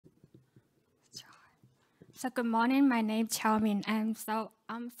So good morning, my name is Qiaomin, and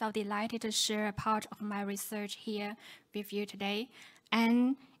I'm so delighted to share a part of my research here with you today.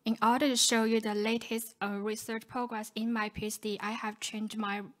 And in order to show you the latest research progress in my PhD, I have changed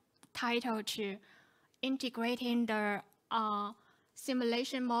my title to Integrating the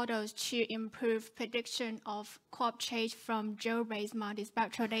Simulation Models to Improve Prediction of Crop Change from Geo-based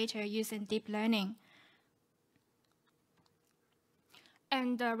Multispectral Data using Deep Learning.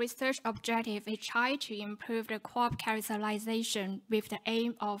 And the research objective is try to improve the crop characterization with the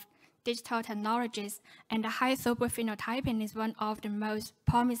aim of digital technologies, and the high throughput phenotyping is one of the most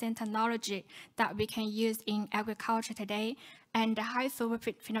promising technology that we can use in agriculture today. And the high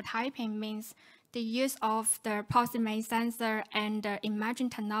throughput phenotyping means the use of the proximate sensor and the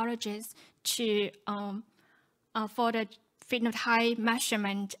imaging technologies to for the phenotype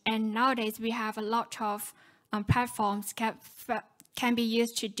measurement. And nowadays we have a lot of platforms can be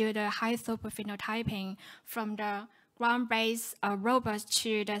used to do the high throughput phenotyping, from the ground-based robots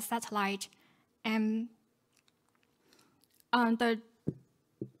to the satellite. And the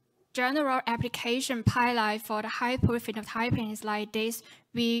general application pipeline for the high throughput phenotyping is like this.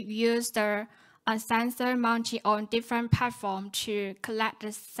 We use the sensor mounted on different platforms to collect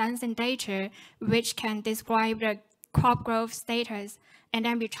the sensing data, which can describe the crop growth status. And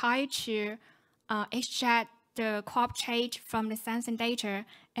then we try to extract the crop change from the sensing data.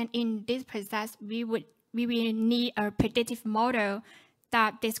 And in this process, we will need a predictive model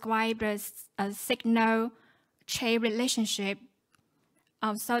that describes a signal chain relationship,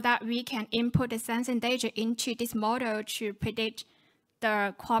 so that we can input the sensing data into this model to predict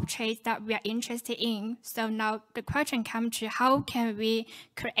the crop traits that we are interested in. So now the question comes to how can we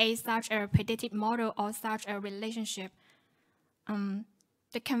create such a predictive model or such a relationship?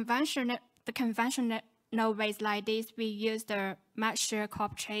 The conventional ways like this, we use the measure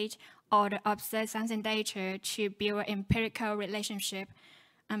crop trait or the observed sensing data to build an empirical relationship.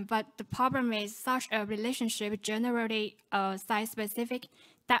 But the problem is such a relationship generally site-specific.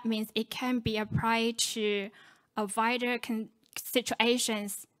 That means it can be applied to a wider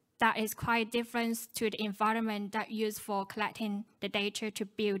situations that is quite different to the environment that used for collecting the data to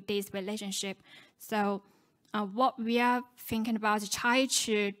build this relationship. So what we are thinking about is try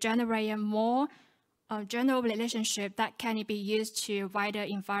to generate a more general relationship that can be used to wider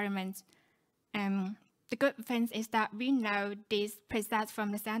environments. The good thing is that we know this process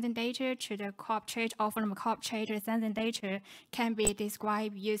from the sensing data to the crop trait, or from the crop trait to the sensing data, can be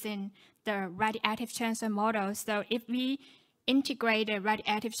described using the radioactive transfer model. So if we integrate the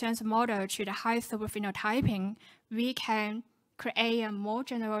radioactive transfer model to the high throughput phenotyping, we can create a more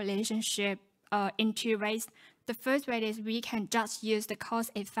general relationship in two ways. The first way is we can just use the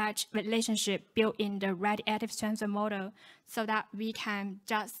cause-effect relationship built in the radioactive transfer model, so that we can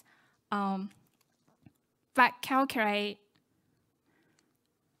just back calculate.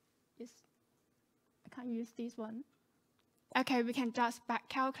 Yes, I can't use this one. Okay, we can just back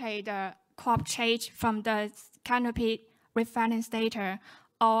calculate the crop change from the canopy reference data.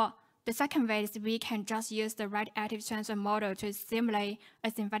 Or the second way is we can just use the radioactive transfer model to simulate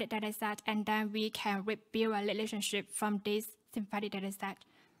a synthetic data set, and then we can build a relationship from this synthetic data set.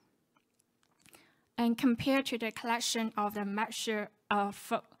 And compared to the collection of the measure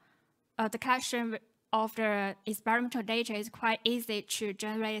of the collection of the experimental data, is quite easy to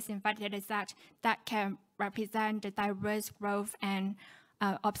generate a synthetic data set that can represent the diverse growth and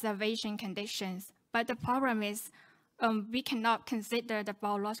observation conditions. But the problem is we cannot consider the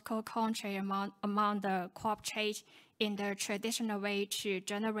biological control among the crop change in the traditional way to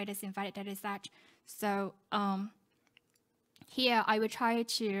generate a synthetic data set. So here I will try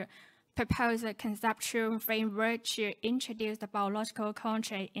to propose a conceptual framework to introduce the biological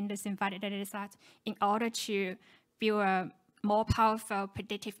control in the synthetic data set in order to build a more powerful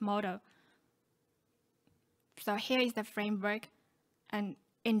predictive model. So here is the framework. And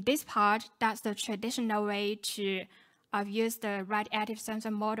in this part, that's the traditional way to use the radioactive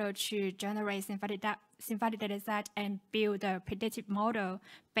sensor model to generate synthetic data set and build the predictive model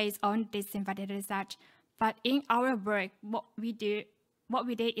based on this synthetic data set. But in our work, what we did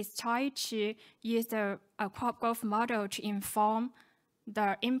is try to use the crop growth model to inform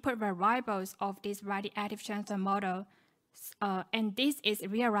the input variables of this radioactive transfer model. And this is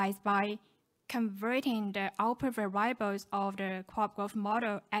realized by converting the output variables of the crop growth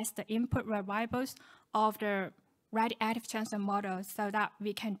model as the input variables of the radioactive transfer model, so that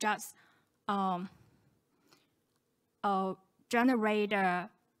we can just generate the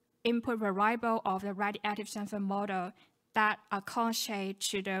input variable of the radioactive transfer model that are correlate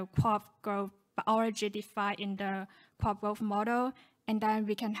to the crop growth biology defined in the crop growth model, and then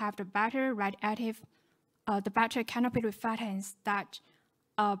we can have the better radioactive the better canopy reflectance that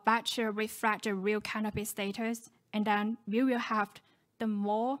better reflect the real canopy status, and then we will have the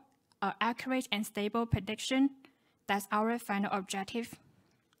more accurate and stable prediction. That's our final objective.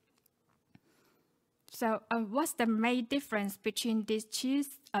 So what's the main difference between these two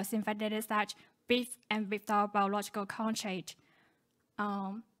synthetic data sets with and without biological constraint?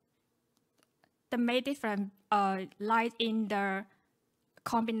 The main difference lies in the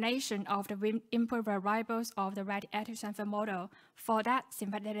combination of the input variables of the radioactive transfer model. For that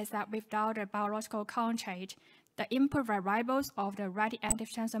synthetic data set without the biological constraint, the input variables of the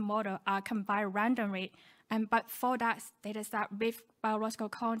radioactive transfer model are combined randomly. But for that data set with biological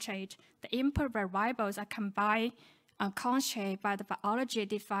constraint, the input variables are combined constrained by the biology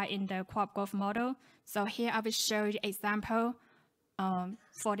defined in the crop growth model. So here I will show you example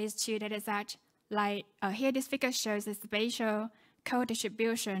for these two data sets. Like here, this figure shows the spatial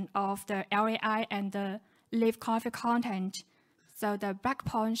co-distribution of the LAI and the leaf chlorophyll content. So the black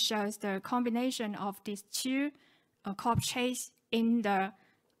point shows the combination of these two crop traits in the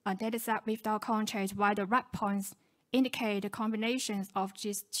dataset without constraint, while the red points indicate the combinations of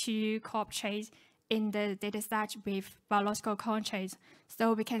these two crop traits in the dataset with biological constraints.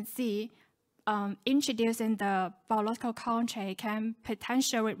 So we can see introducing the biological constraint can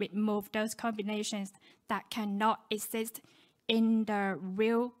potentially remove those combinations that cannot exist in the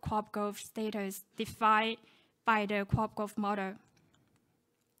real crop growth status defined by the crop growth model.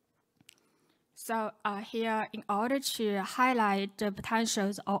 So here, in order to highlight the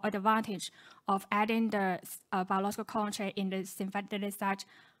potentials or advantage of adding the biological constraint in the synthetic data set,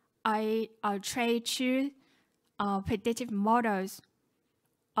 I trained two predictive models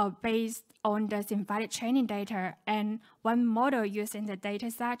based on the synthetic training data, and one model using the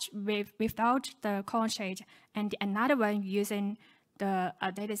data set without the constraint, and another one using the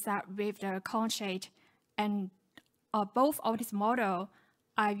data set with the constraint. And both of these models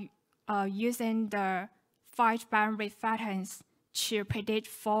are using the 5-band reflectance to predict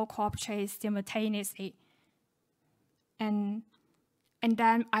 4 crop traits simultaneously. And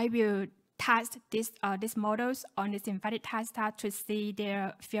then I will test these models on the synthetic test set to see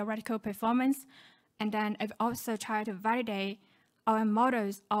their theoretical performance. And then I've also tried to validate our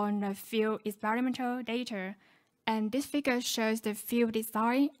models on the field experimental data. And this figure shows the field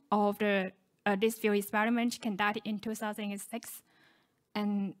design of the this field experiment conducted in 2006.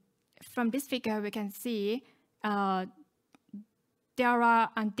 And from this figure, we can see there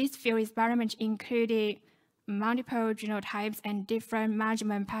are this field experiment included multiple genotypes and different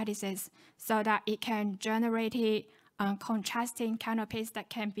management practices so that it can generate contrasting canopies that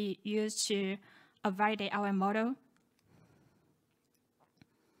can be used to validate our model.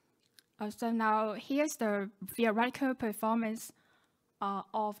 So now here's the theoretical performance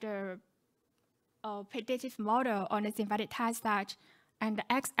of the predictive model on the synthetic test set. And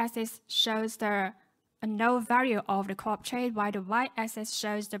the x-axis shows the null value of the crop trait, while the y-axis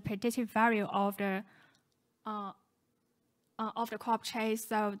shows the predictive value of the crop trait.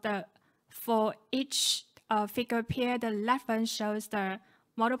 So for each figure pair, the left one shows the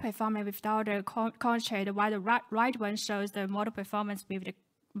model performance without the constraint, while the right one shows the model performance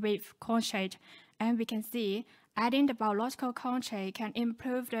with constraint. And we can see adding the biological constraint can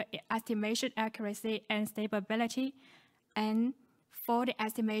improve the estimation accuracy and stability. And for the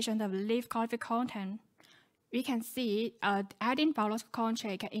estimation of leaf chlorophyll content, we can see adding biological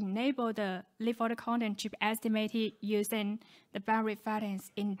constraint can enable the leaf water content to be estimated using the band reflectance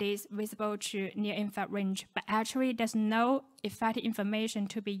in this visible to near infrared range, but actually there's no effective information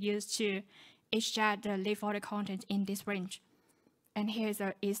to be used to extract the leaf water content in this range. And here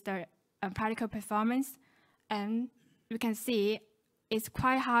is the practical performance. And you can see it's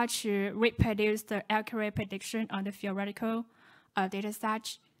quite hard to reproduce the accurate prediction on the theoretical data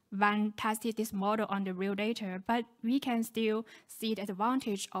set when tested this model on the real data, but we can still see the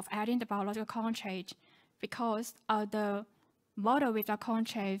advantage of adding the biological constraint because the model without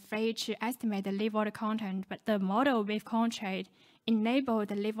constraint failed to estimate the leaf water content, but the model with constraint enabled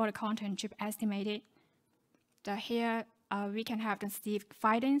the leaf water content to be estimated. So here we can have the C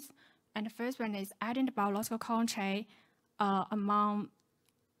findings, and the first one is adding the biological constraint among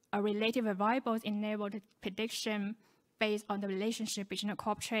related variables enabled the prediction based on the relationship between the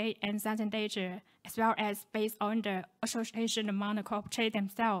crop trait and sensing data, as well as based on the association among the crop trait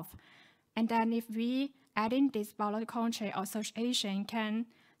themselves. And then if we add in this biological constraint association can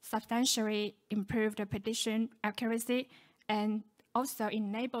substantially improve the prediction accuracy and also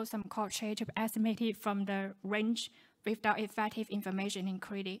enable some crop trait to be estimated from the range without effective information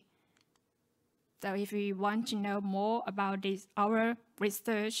included. So if we want to know more about this, our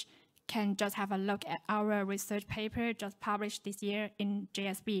research can just have a look at our research paper just published this year in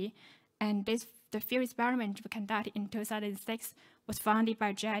JSB. And the field experiment we conducted in 2006 was funded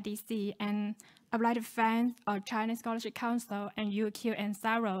by GIDC, and I would like to thank our China Scholarship Council and UQ and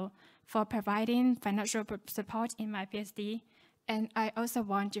SARO for providing financial support in my PhD. And I also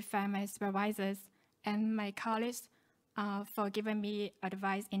want to thank my supervisors and my colleagues for giving me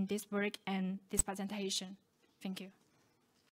advice in this work and this presentation. Thank you.